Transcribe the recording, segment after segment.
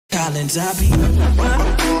Collins, I be.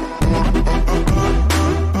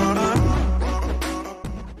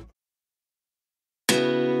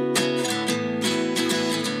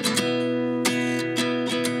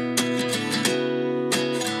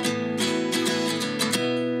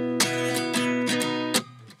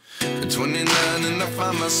 At 29 and I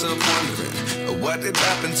find myself wondering what did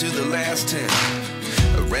happen to the last 10.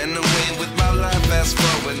 I ran away with my life, fast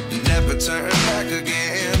forward, never turn back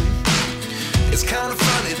again. It's kind of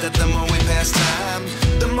funny that the more we pass time,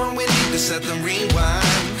 the more we need to set them rewind.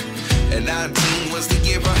 And 19 was the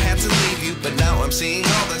year I had to leave you, but now I'm seeing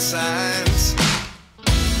all the signs.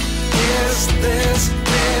 Is this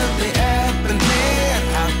really happening?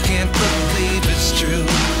 I can't believe it's true.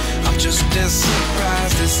 I'm just as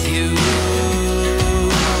surprised as you.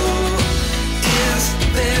 Is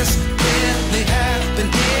this really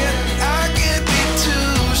happening? I can't be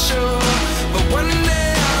too sure, but one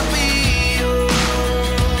day I'll be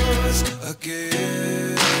yours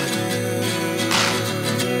again.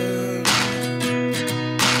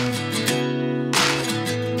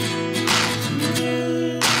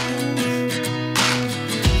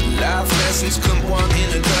 Life lessons come one in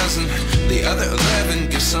a dozen. The other 11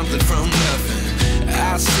 get something from nothing.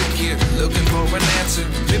 I sit here looking for an answer.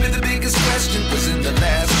 Maybe the biggest question was in the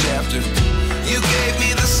last chapter. You gave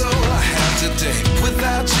me the soul I have today.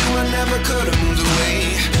 Without you I never could have moved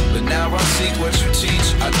away. But now I see what you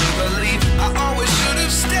teach. I do believe I always should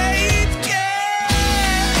have stayed. Yeah.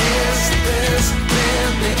 Is this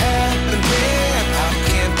really happening? I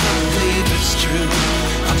can't believe it's true.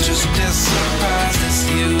 I'm just as surprised as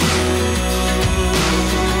you.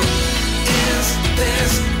 Is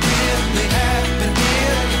this really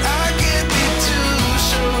happening? I can't be too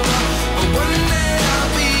sure, but one day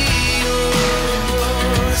I'll be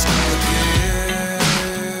yours again.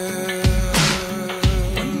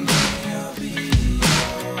 One day I'll be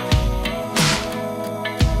yours.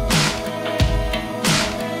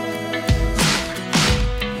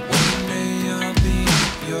 One day I'll be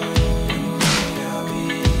yours. One day I'll be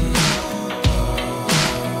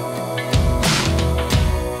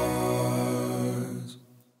yours.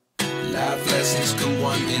 Life lessons come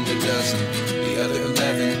one in a dozen. The other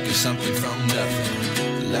 11 get something from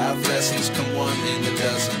nothing. Life lessons come one in a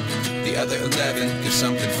dozen. The other 11 get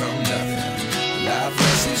something from nothing. Life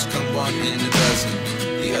lessons come one in a dozen.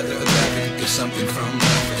 The other 11 get something from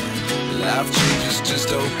nothing. Life changes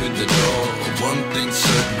just open the door. One thing's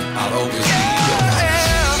certain, I'll always be yours.